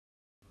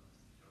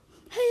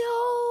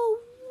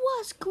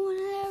What's going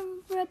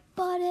on,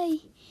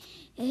 everybody?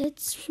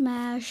 It's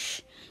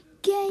Smash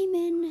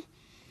Gaming.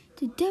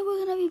 Today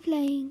we're gonna be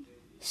playing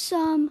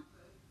some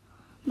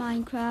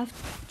Minecraft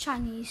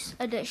Chinese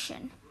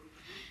edition,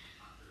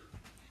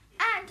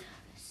 and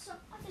some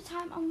other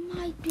time I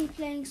might be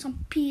playing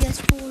some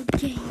PS4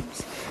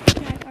 games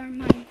that are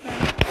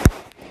Minecraft.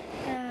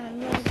 A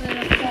little bit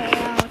of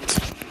Fallout,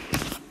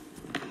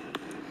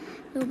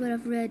 a little bit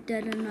of Red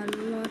Dead, and a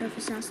lot of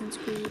Assassin's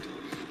Creed,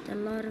 a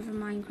lot of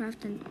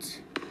Minecraft,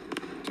 and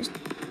just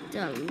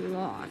a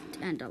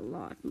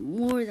lot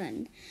more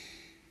than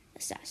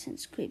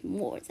Assassin's Creed,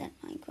 more than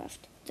Minecraft.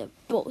 They're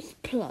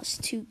both plus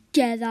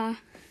together,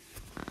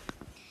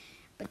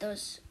 but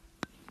those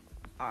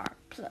are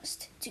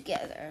plus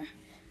together.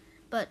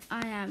 But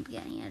I am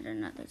getting it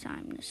another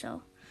time,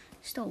 so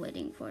still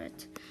waiting for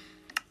it.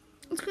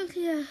 Let's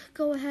quickly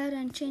go ahead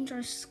and change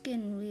our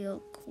skin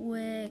real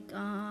quick.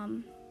 I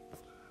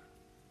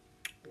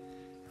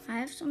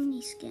have so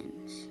many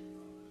skins.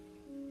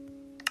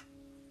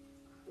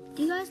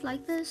 Do you guys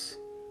like this?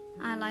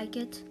 I like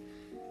it.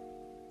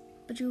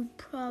 But you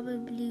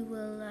probably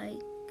will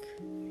like,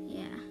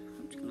 yeah,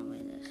 I'm just gonna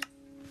wear this.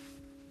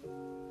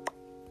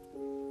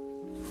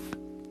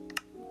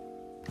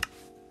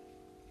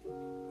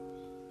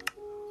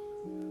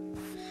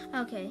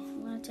 Okay,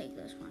 I'm gonna take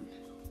this one.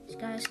 As you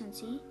guys can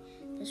see,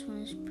 this one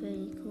is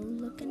pretty cool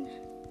looking.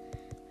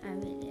 I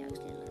really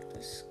actually like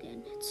this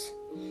skin. It's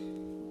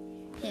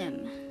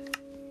him,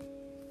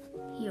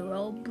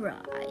 Hero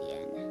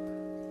Brian.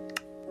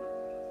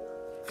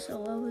 So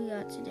what we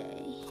got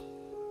today?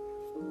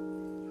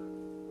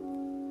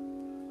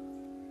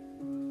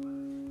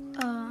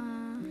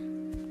 Oh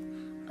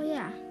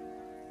yeah.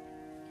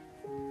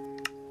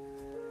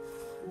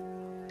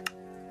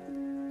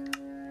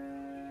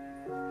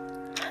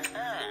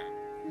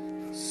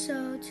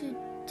 So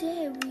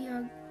today we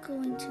are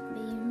going to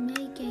be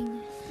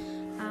making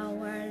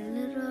our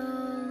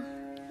little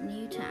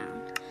new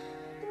town.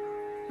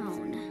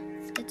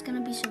 It's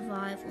gonna be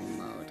survival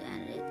mode,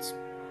 and it's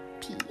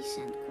peace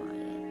and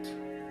quiet.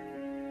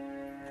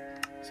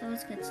 So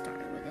let's get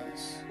started with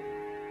this.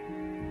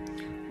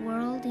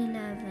 World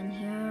 11,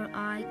 here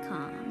I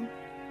come.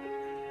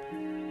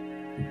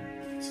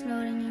 It's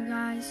loading, you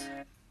guys.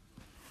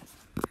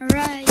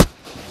 Alright.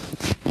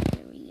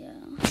 Here we go.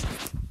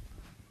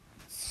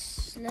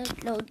 Slow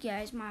load,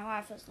 guys. My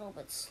Wi-Fi is a little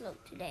bit slow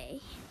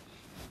today.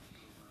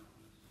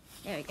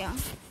 There we go.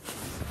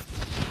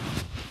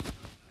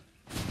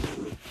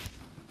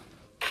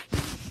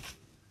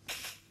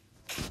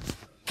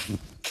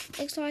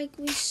 Looks like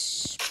we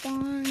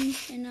spawn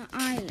in an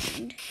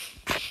island.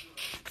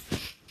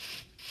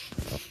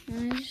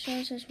 And the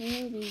resources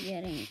we'll be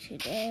getting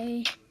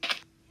today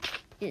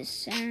is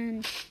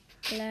sand,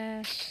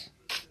 glass,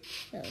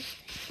 those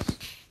things.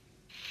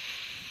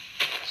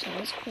 So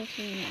let's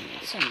quickly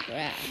make some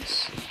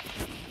grass.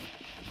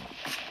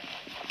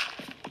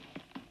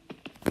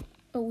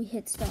 Oh, we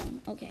hit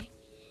stone. Okay.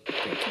 Good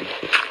to know.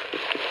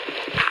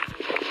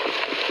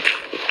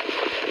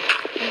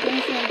 We're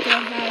going for a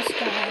good house,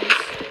 guys.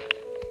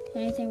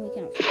 Anything we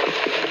can afford.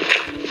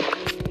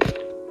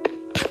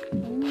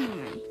 Oh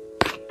my.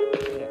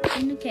 We're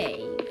in a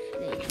cave,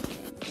 ladies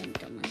and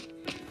gentlemen.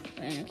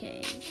 We're in a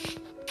cave.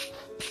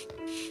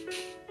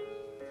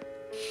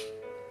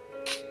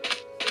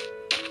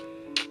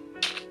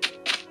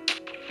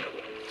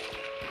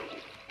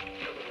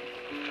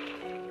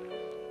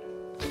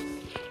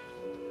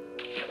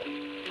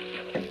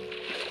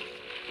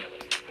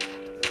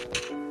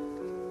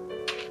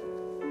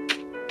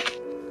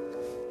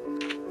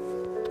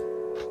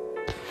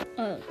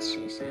 Oh, it's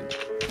just sand.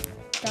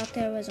 Thought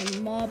there was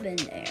a mob in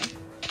there.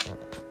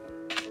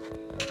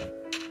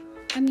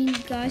 I mean,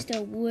 guys,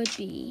 there would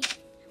be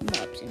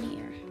mobs in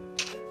here.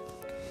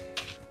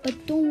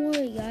 But don't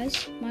worry,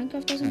 guys.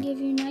 Minecraft doesn't give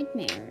you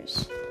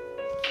nightmares.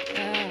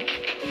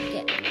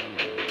 Get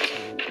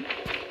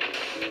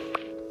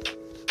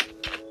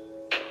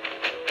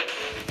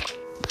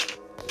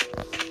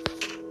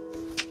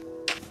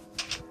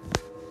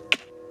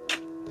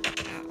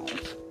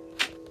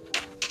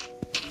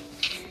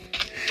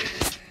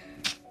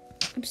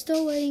I'm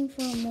still waiting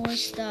for more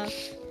stuff.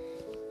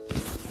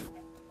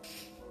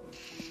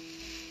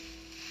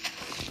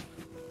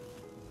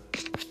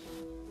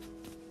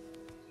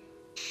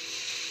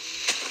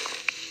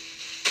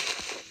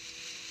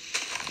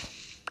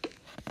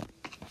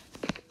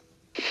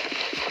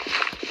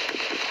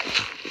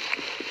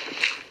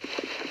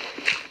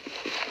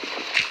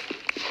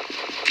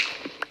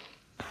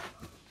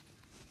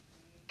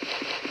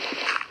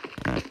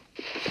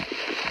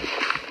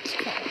 Let's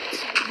collect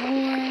some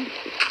more.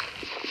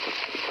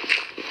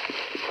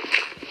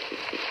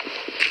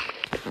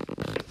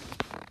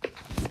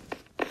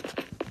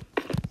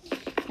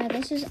 Now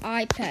this is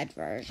iPad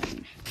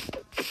version.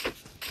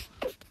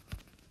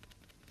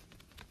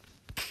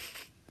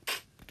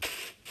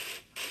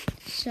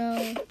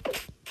 So,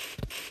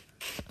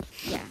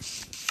 yeah.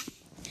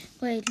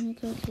 Wait, let me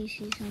quickly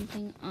see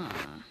something.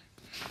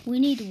 We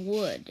need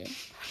wood.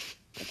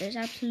 But there's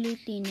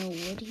absolutely no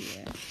wood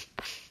here.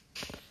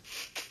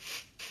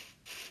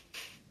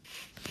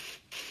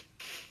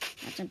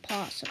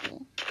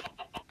 impossible.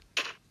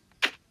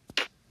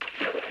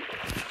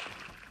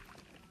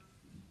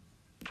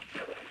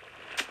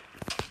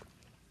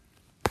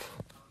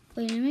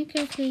 Wait, let me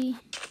quickly...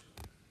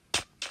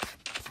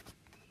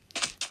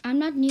 I'm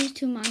not new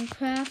to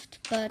Minecraft,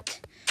 but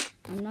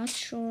I'm not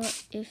sure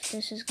if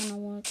this is gonna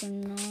work or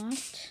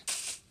not.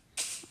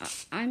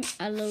 I'm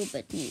a little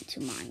bit new to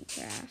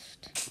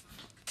Minecraft.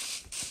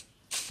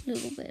 A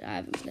little bit. I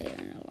haven't played it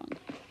in a long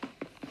time.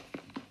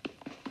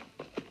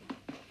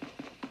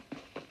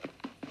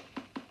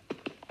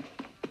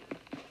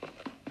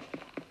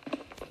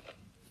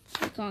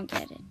 I can't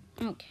get it.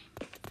 Okay.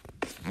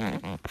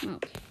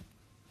 Okay.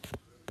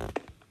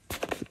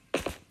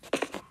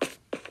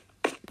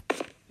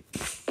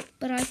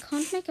 But I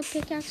can't make a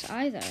pickaxe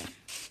either.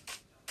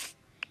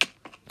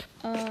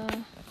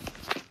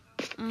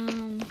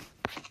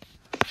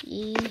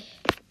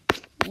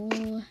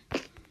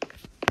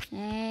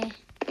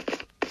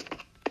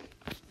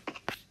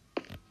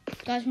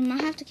 Guys, we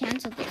might have to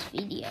cancel this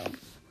video.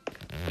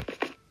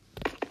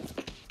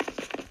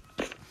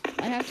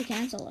 I have to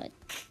cancel it.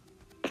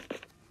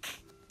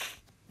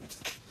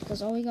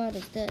 Because all we got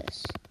is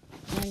this.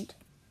 And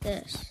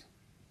this.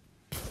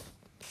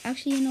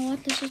 Actually, you know what?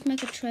 Let's just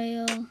make a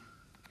trail.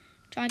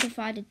 Try to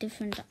find a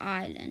different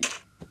island.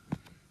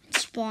 And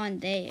spawn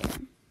there.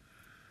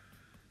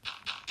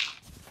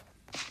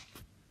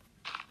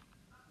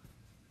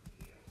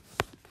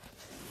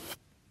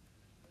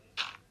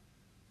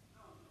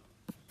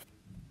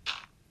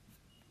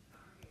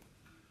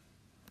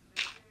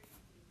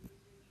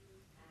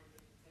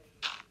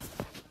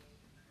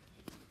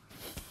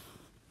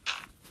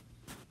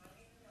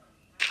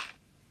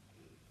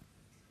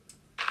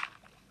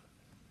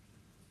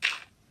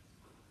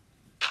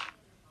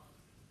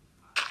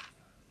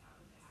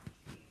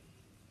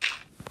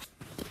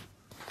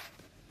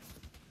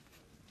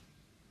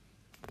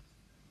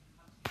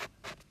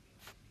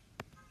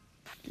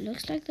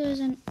 Looks like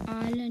there's an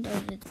island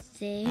over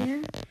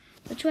there.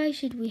 Which way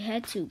should we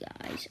head to,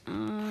 guys?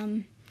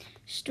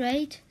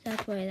 Straight?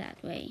 That way,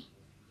 that way.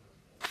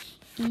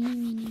 Eeny,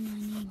 meeny,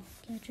 miny, mo.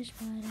 Catch a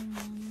spider on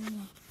the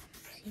wall.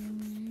 See a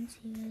man,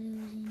 see a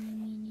lose, eeny,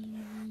 meeny,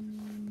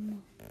 miny, mo.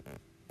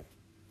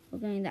 We're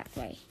going that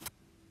way.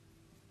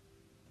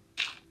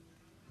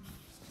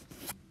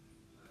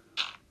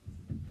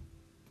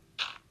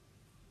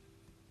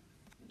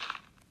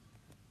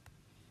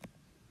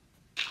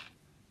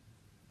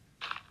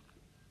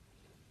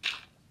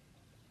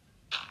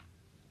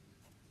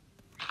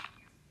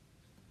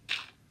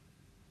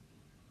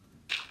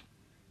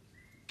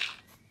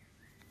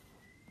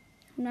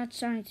 I'm not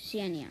starting to see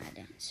any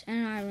islands,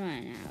 and I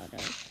ran out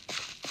of.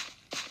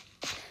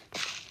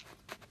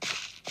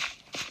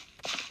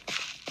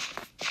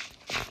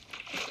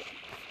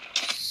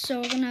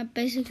 So we're gonna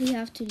basically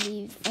have to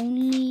leave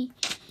only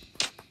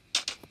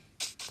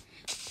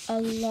a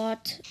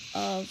lot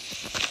of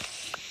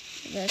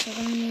this. We're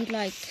gonna need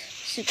like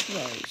 6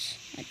 rows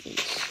at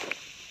least.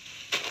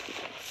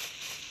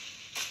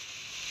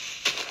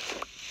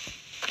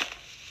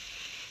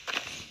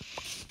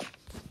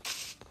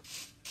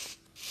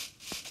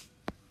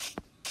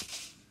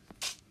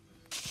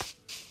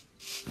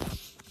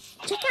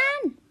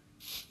 Chicken!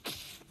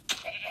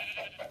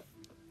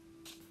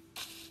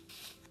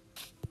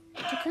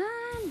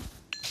 Chicken!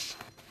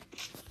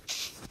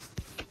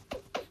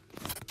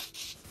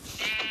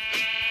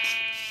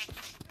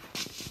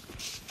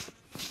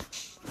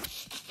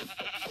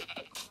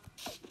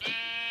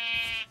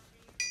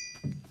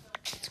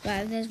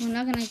 Subscribe this. We're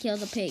not gonna kill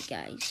the pig,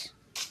 guys.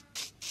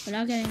 We're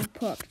not getting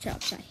pork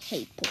chops. I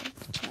hate pork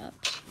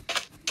chops.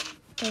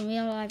 In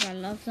real life, I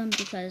love them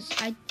because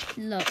I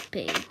love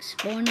pigs,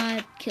 but we're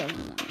not killing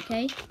them,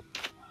 okay?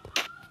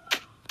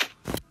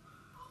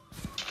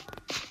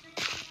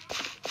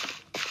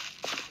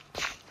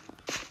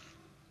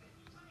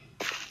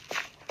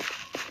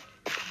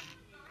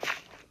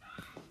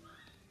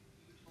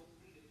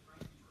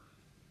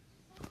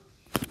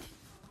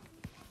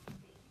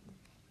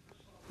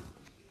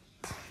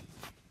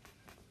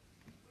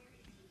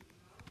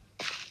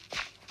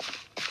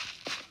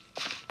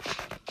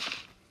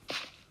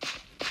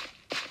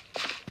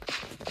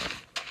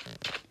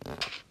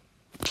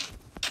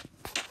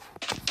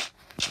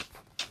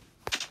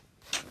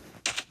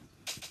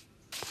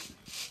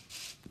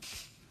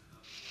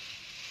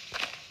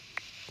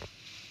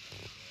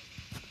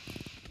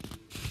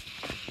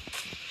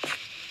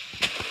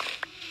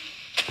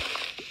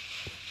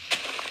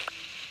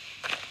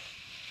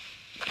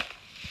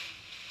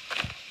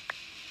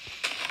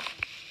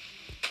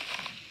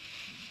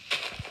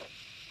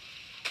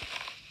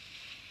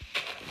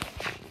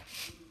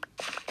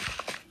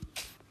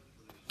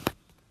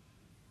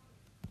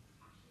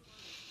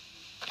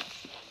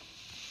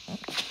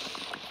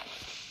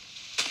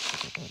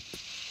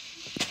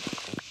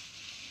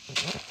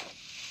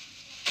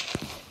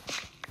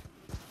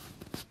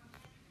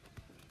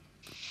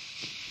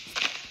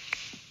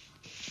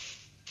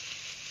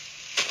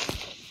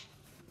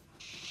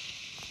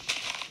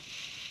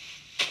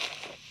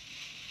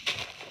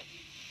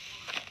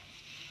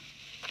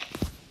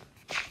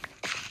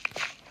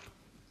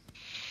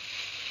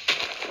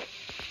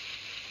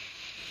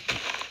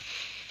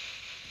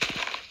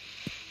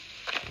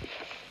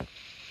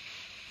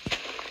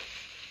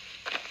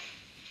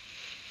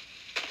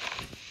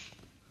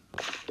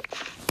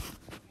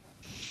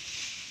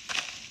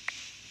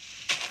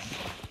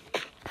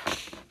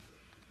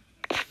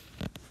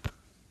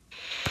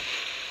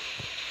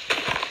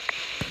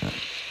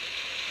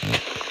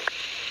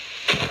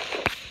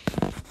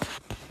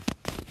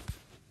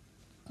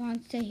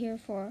 stay here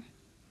for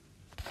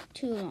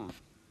too long.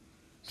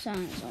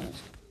 Sun is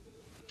always.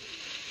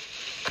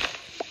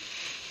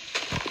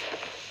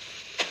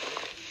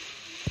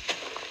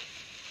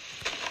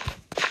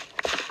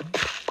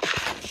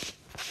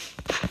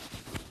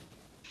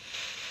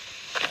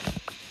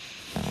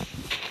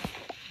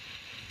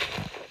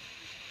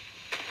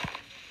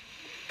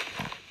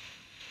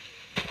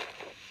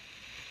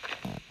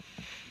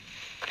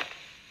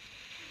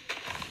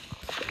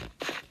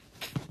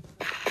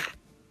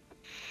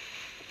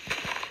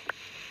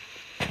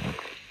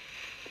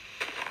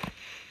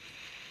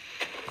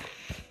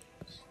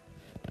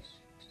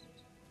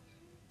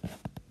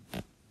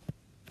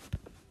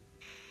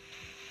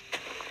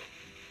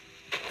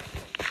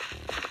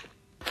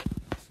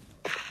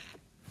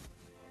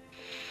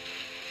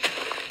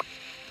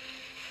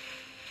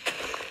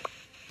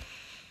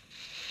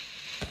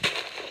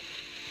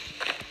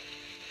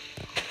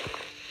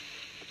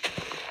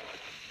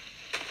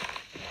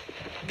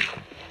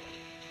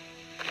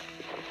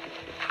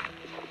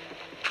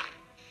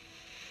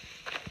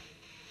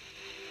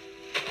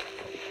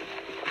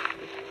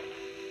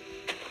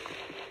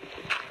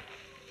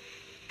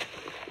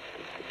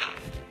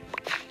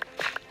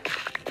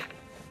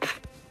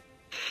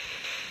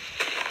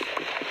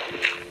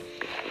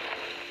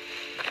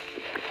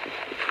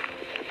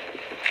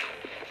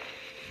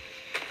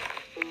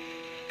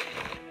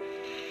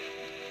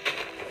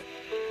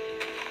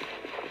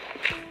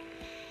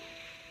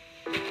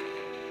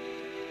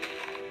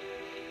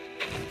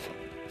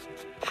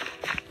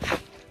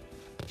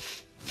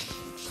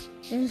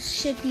 There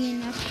should be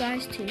enough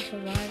guys to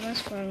survive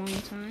us for a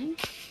long time.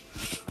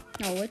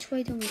 Now, which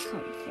way do we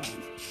come from?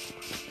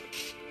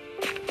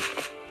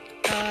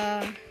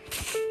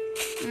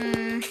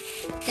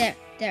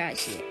 There, I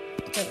see it.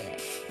 It's over there.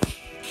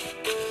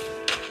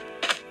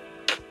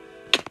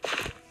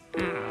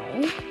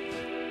 Ow.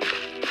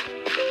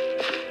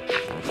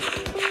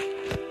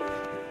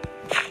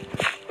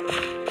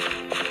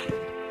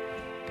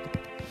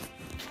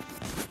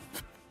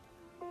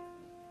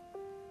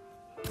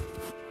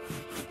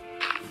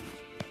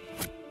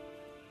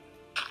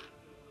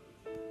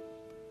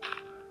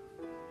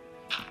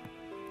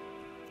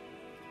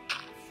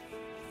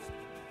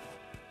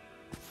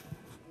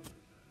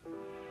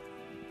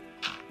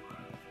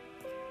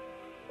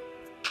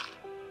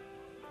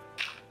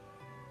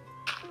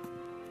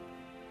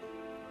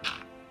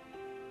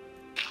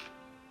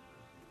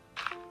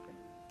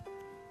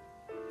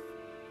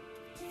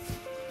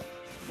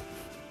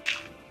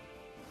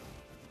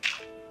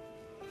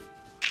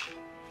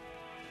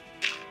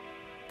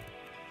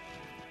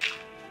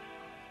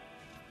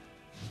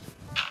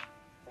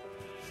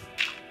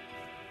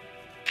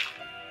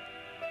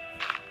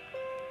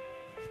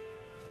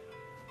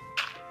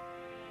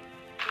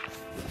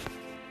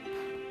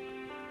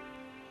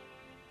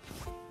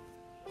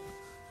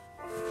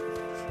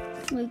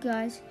 Wait,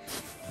 guys.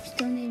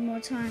 Still need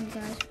more time,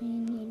 guys. We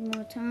need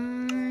more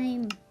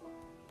time.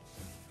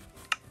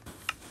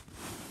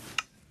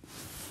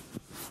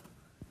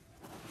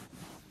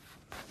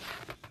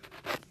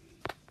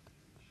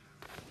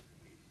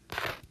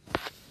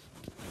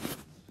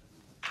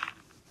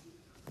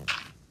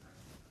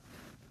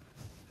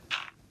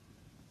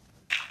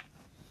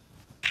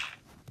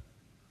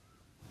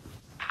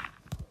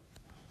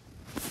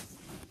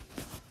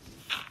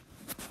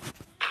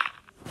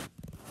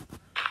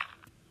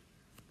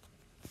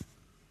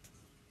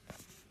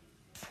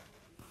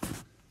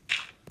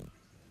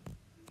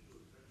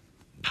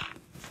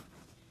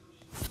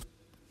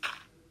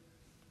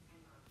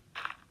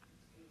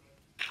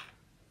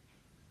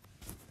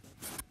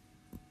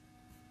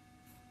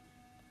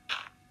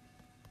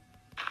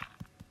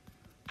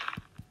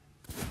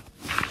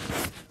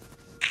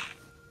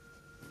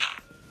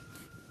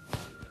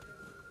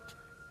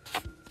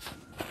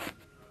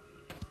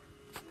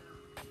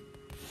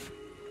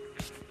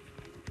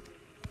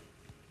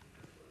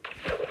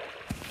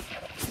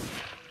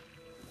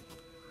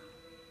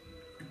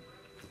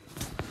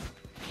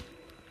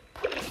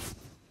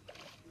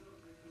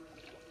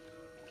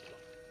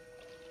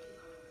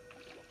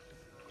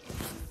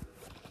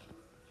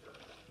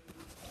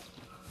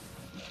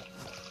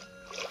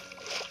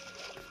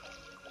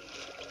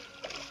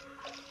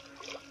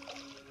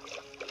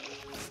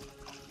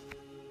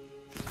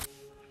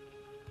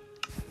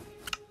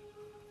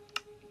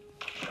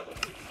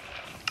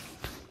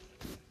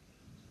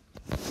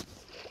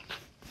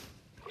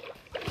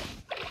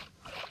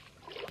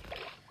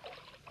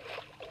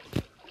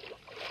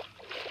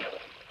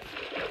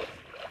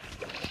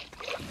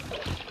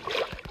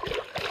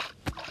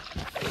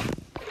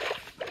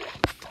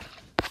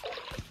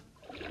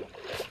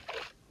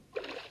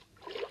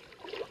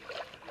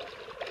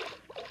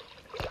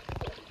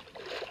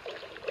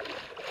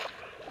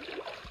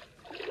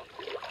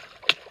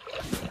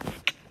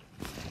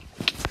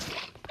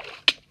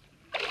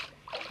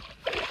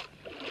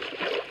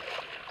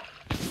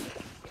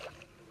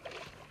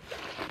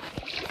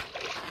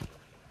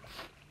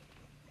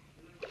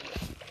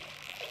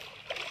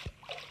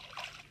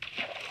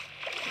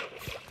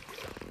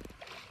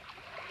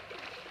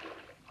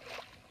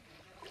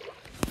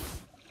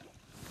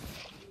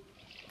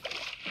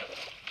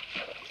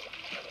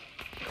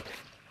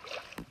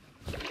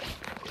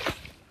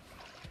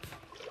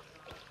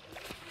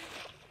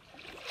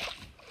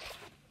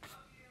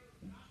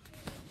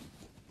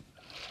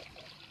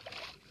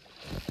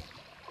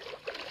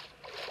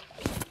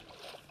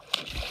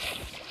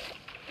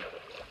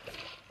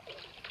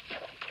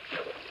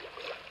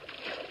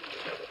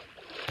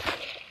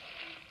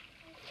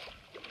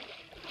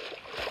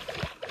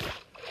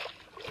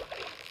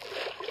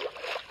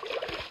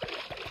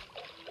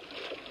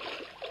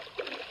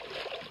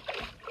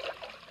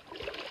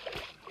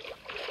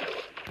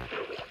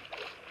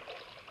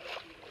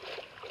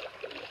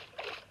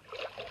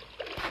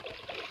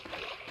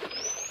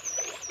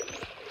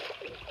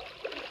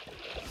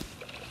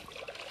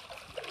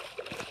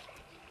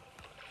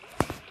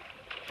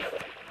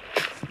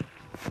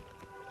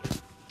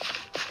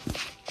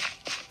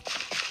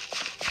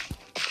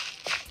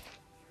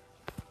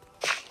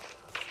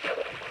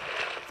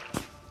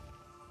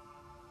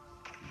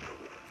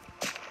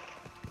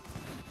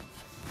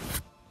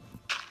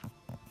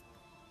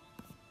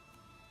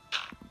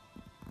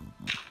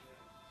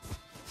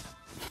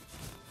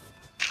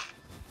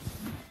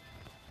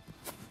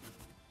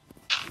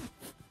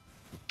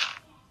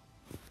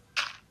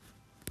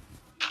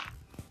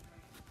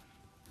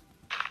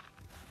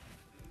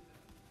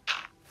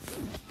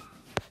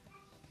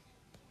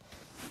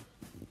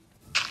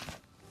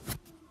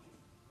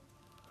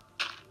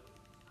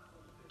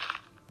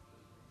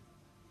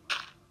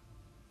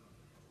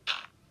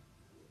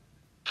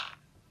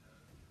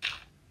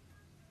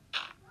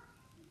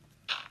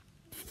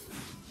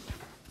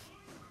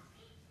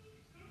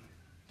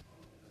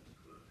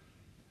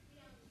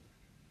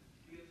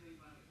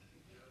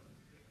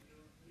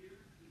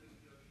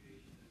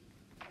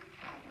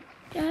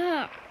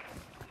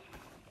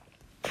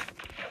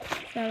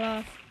 fell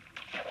off.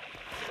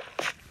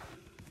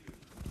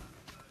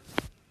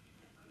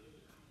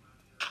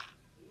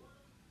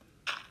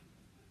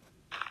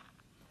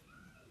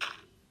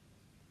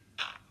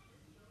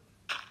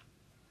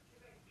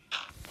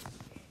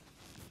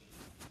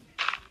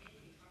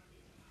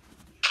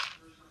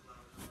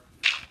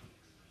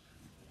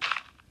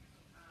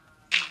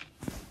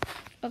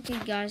 Okay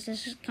guys,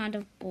 this is kind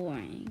of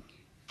boring.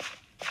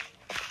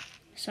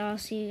 So I'll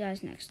see you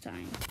guys next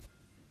time.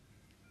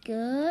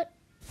 Good.